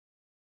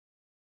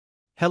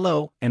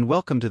Hello and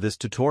welcome to this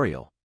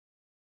tutorial.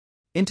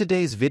 In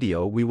today's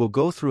video we will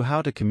go through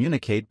how to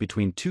communicate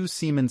between two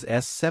Siemens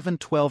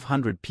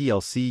S7-1200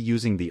 PLC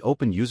using the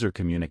Open User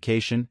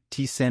Communication,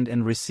 send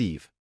and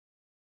receive.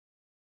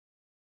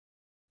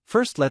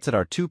 First let's add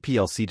our two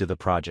PLC to the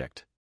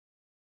project.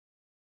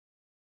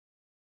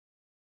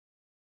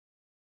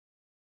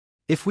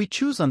 If we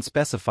choose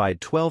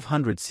unspecified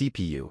 1200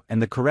 CPU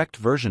and the correct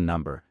version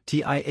number,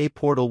 TIA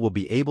portal will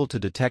be able to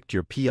detect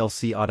your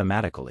PLC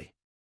automatically.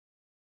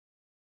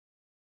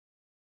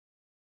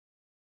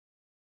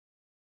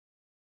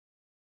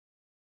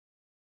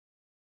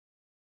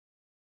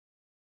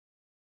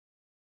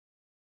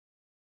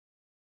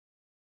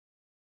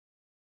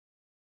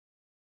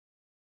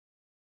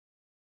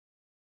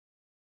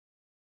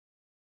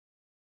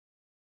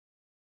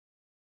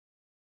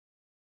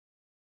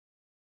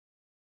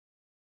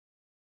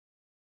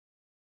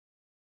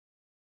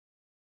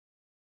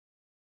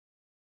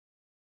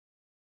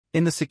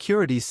 In the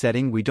security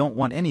setting we don't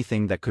want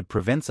anything that could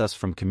prevent us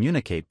from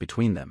communicate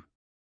between them.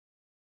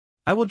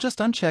 I will just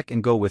uncheck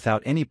and go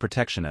without any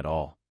protection at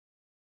all.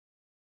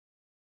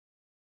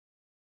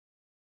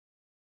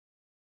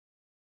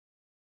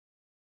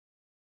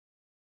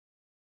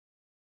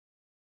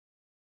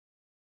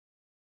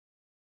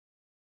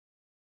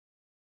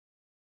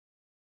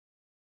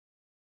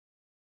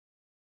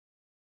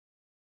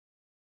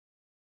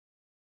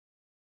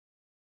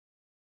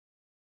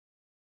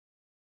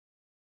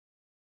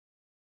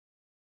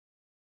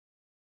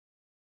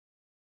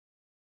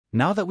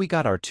 Now that we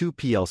got our two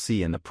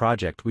PLC in the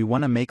project, we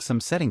want to make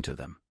some setting to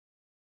them.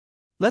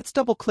 Let's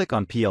double-click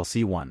on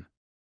PLC 1.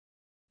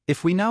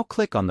 If we now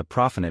click on the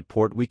profinet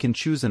port, we can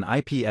choose an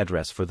IP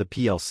address for the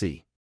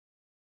PLC.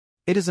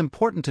 It is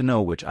important to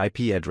know which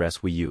IP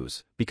address we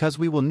use, because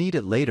we will need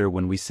it later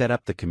when we set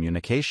up the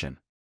communication.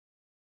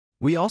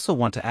 We also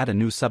want to add a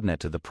new subnet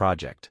to the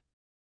project.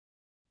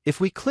 If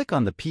we click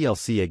on the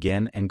PLC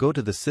again and go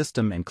to the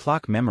System and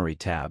Clock Memory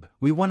tab,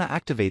 we want to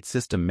activate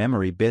System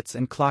Memory Bits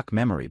and Clock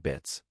Memory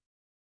Bits.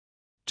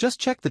 Just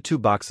check the two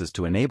boxes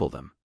to enable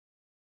them.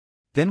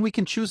 Then we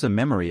can choose a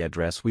memory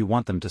address we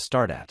want them to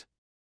start at.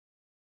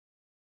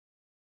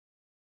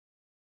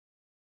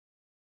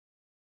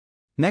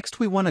 Next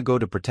we want to go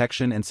to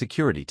Protection and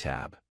Security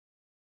tab.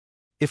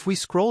 If we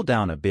scroll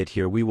down a bit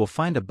here we will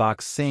find a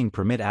box saying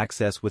Permit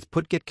Access with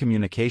Get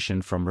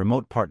Communication from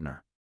Remote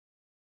Partner.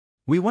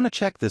 We want to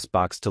check this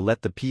box to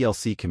let the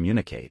PLC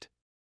communicate.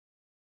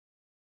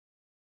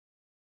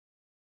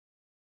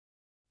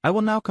 I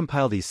will now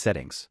compile these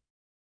settings.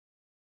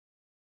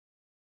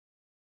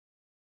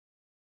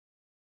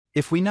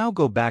 If we now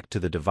go back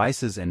to the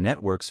Devices and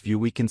Networks view,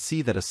 we can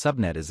see that a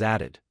subnet is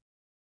added.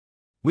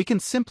 We can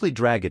simply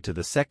drag it to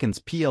the second's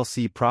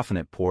PLC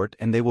profinet port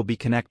and they will be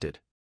connected.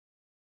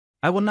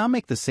 I will now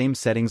make the same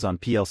settings on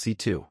PLC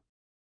 2,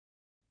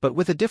 but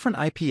with a different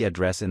IP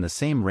address in the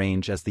same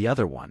range as the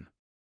other one.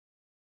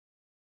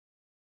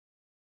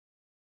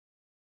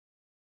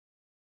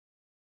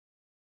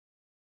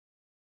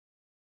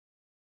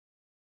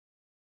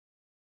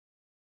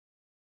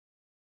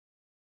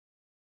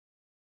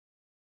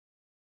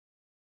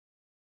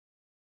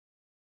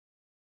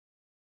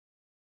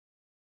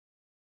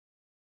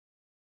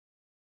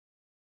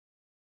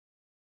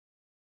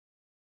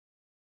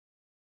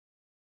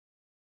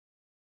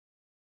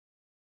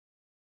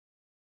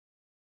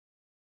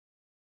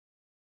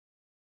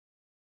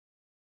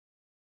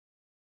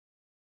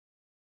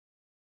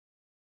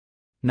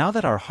 Now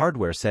that our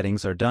hardware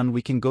settings are done,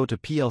 we can go to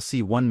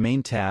PLC 1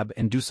 main tab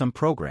and do some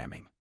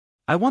programming.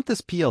 I want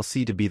this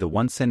PLC to be the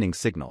one sending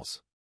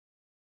signals.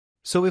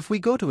 So if we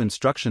go to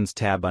Instructions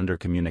tab under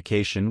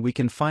Communication, we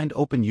can find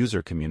Open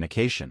User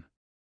Communication.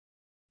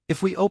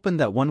 If we open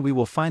that one, we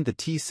will find the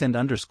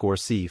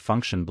tsend_c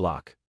function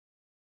block.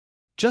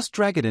 Just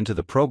drag it into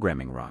the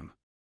programming rung.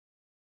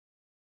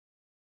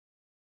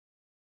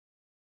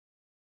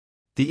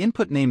 The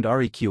input named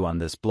REQ on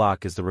this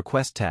block is the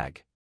request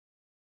tag.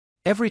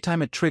 Every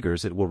time it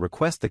triggers, it will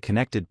request the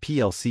connected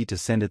PLC to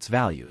send its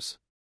values.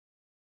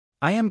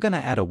 I am gonna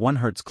add a 1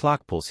 Hz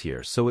clock pulse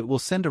here, so it will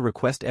send a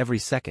request every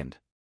second.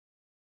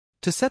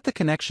 To set the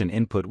connection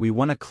input, we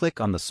want to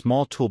click on the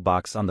small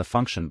toolbox on the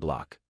function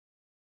block.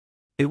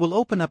 It will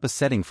open up a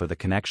setting for the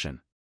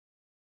connection.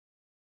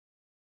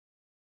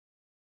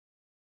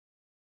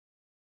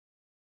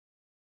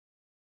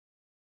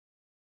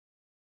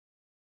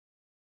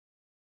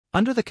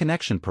 Under the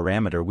connection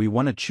parameter, we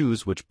want to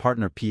choose which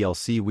partner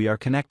PLC we are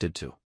connected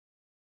to.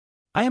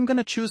 I am going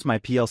to choose my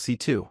PLC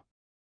 2.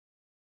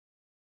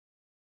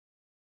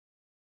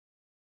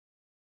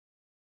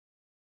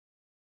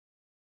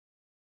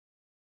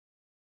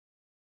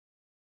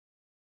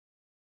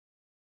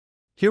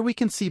 Here we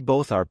can see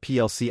both our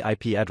PLC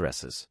IP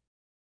addresses.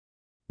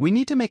 We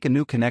need to make a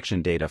new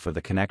connection data for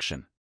the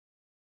connection.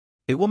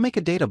 It will make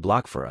a data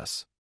block for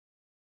us.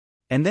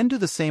 And then do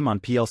the same on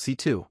PLC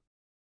 2.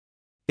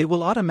 It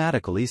will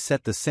automatically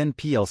set the send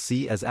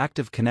PLC as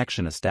active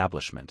connection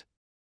establishment.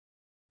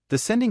 The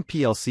sending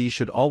PLC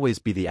should always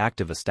be the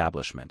active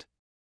establishment.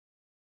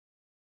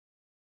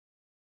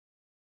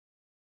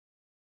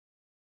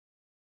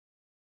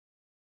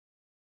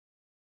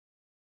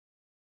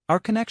 Our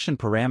connection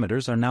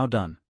parameters are now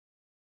done.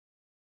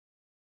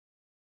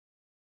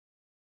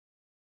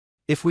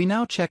 If we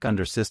now check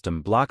under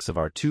System Blocks of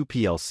our 2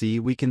 PLC,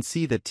 we can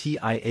see that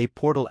TIA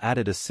Portal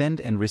added a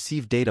send and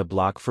receive data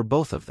block for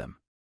both of them.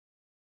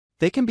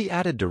 They can be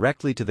added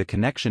directly to the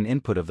connection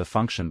input of the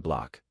function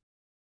block.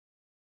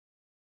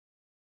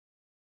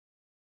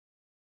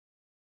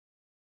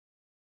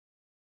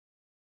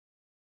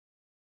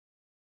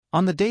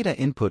 On the data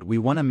input, we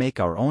want to make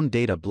our own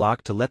data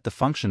block to let the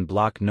function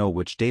block know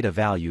which data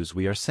values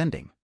we are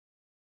sending.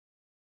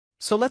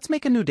 So let's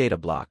make a new data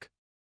block.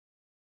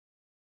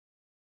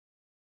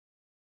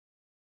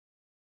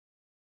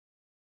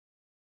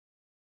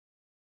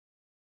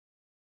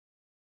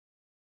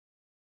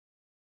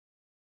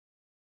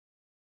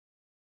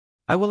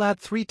 I will add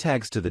 3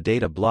 tags to the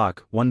data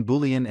block, 1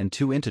 Boolean and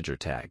 2 integer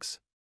tags.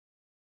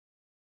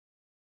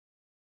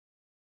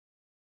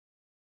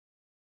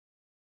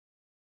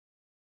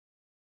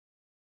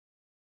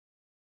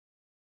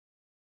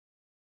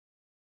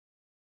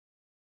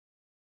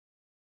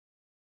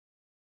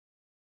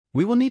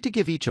 We will need to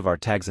give each of our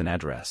tags an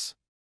address.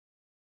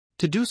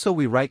 To do so,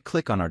 we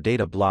right-click on our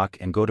data block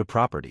and go to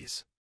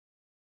Properties.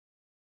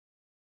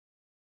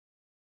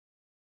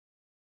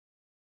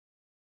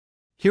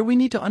 Here we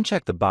need to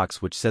uncheck the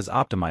box which says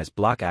Optimize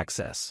Block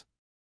Access.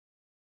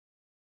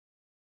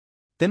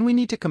 Then we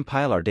need to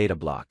compile our data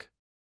block.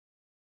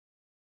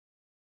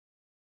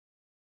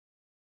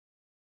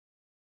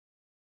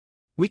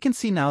 We can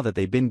see now that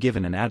they've been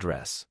given an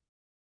address.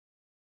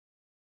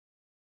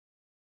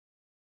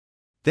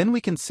 Then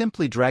we can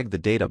simply drag the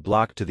data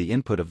block to the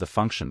input of the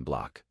function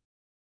block.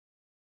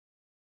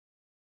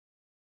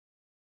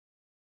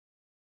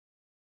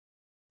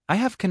 I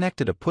have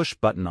connected a push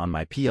button on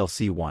my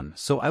PLC1,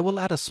 so I will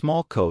add a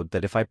small code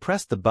that if I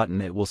press the button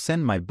it will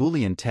send my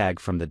Boolean tag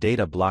from the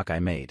data block I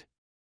made.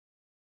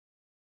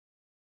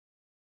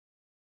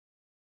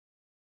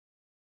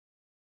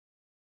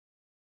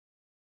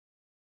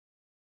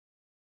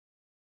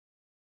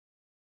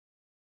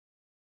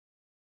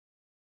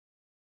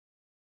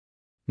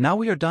 Now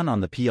we are done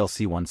on the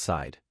PLC1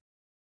 side.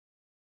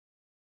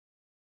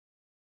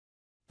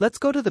 Let's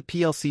go to the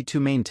PLC2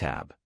 main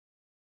tab.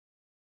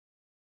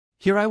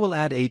 Here I will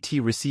add a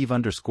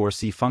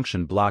recieve_c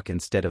function block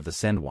instead of the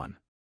send one.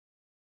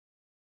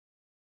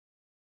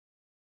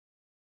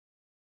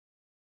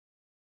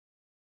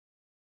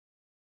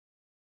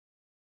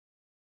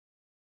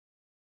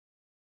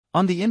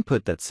 On the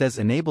input that says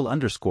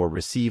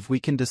enable_receive,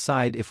 we can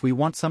decide if we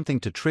want something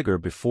to trigger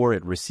before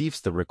it receives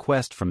the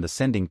request from the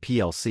sending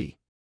PLC.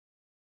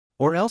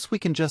 Or else we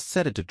can just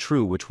set it to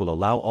true, which will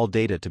allow all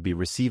data to be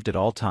received at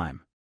all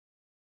time.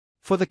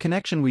 For the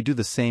connection we do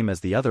the same as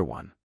the other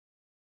one.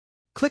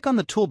 Click on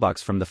the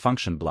toolbox from the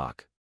function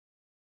block.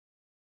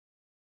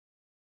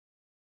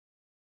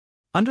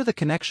 Under the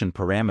connection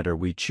parameter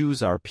we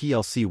choose our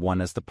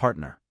PLC1 as the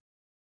partner.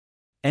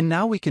 And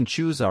now we can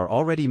choose our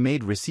already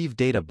made receive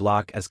data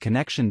block as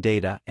connection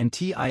data, and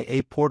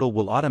TIA Portal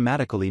will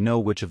automatically know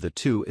which of the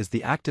two is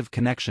the active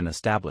connection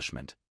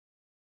establishment.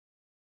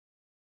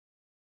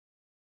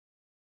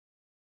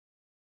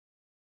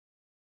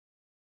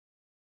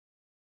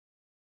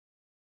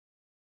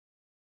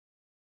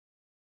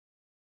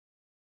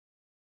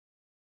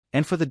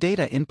 And for the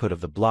data input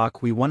of the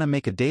block, we want to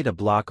make a data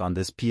block on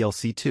this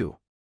PLC2.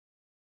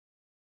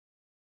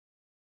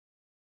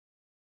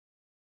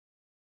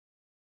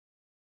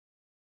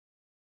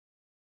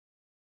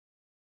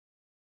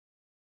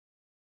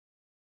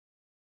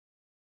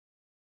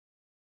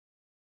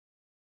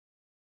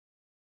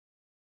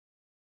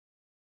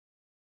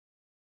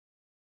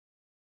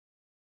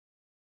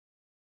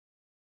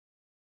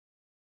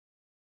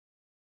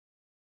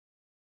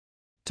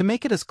 To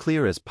make it as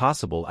clear as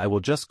possible, I will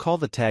just call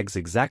the tags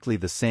exactly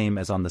the same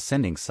as on the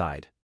sending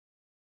side.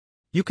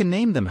 You can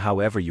name them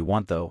however you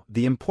want though.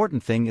 The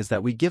important thing is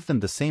that we give them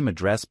the same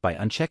address by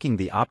unchecking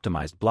the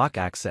optimized block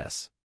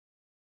access.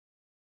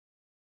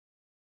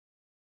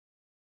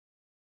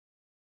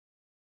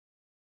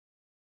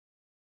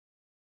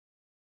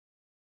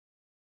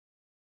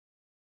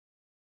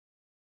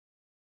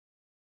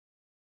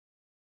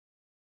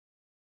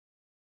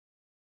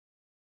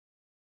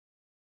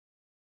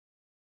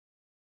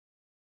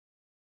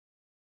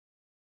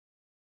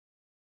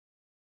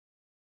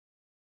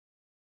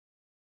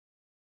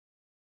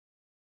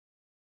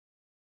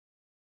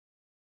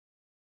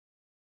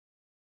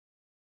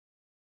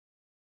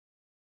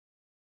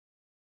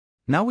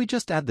 Now we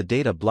just add the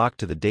data block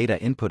to the data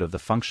input of the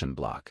function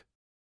block.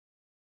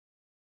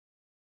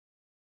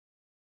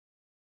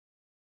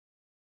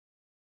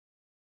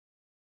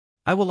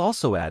 I will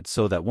also add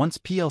so that once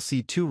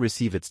PLC2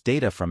 receive its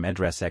data from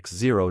address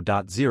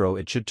x0.0,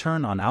 it should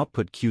turn on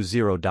output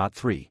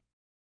q0.3.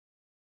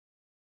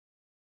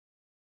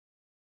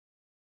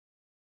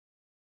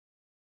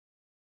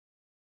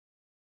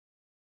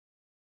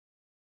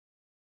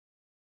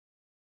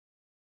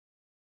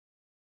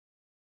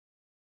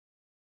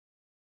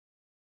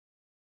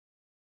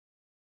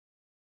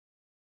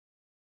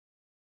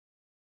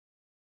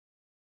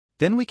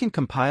 Then we can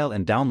compile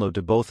and download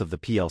to both of the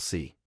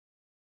PLC.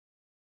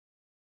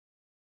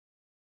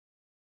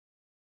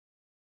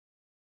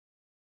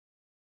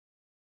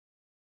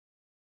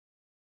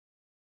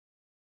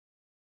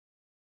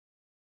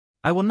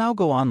 I will now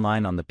go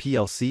online on the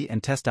PLC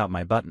and test out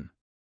my button.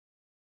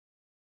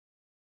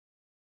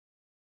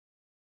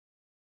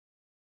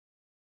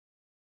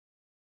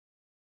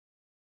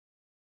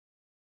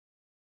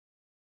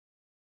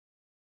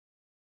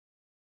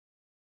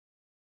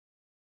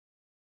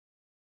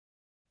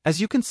 As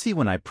you can see,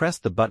 when I press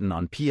the button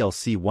on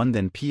PLC 1,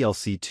 then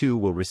PLC 2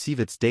 will receive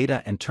its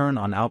data and turn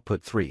on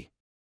output 3.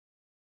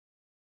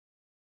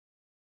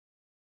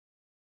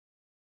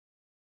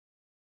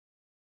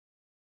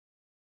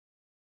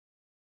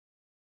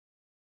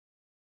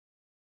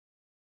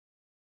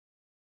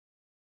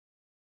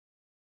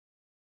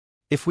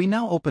 If we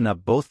now open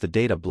up both the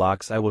data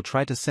blocks, I will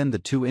try to send the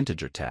two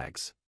integer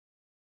tags.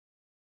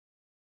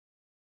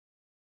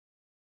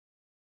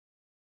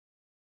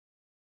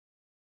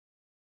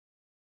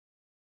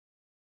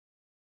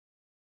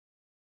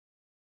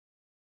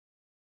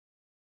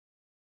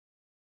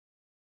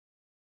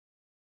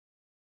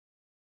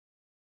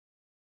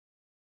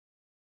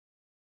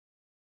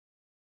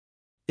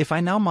 If I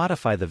now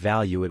modify the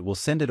value, it will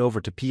send it over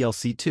to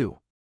PLC 2.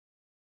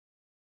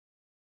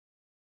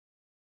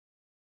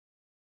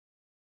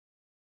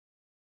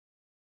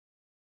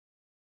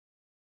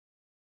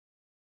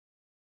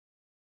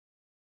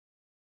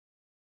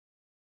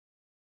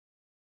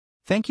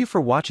 Thank you for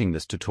watching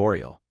this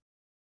tutorial.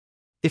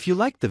 If you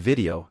liked the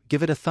video,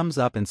 give it a thumbs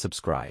up and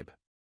subscribe.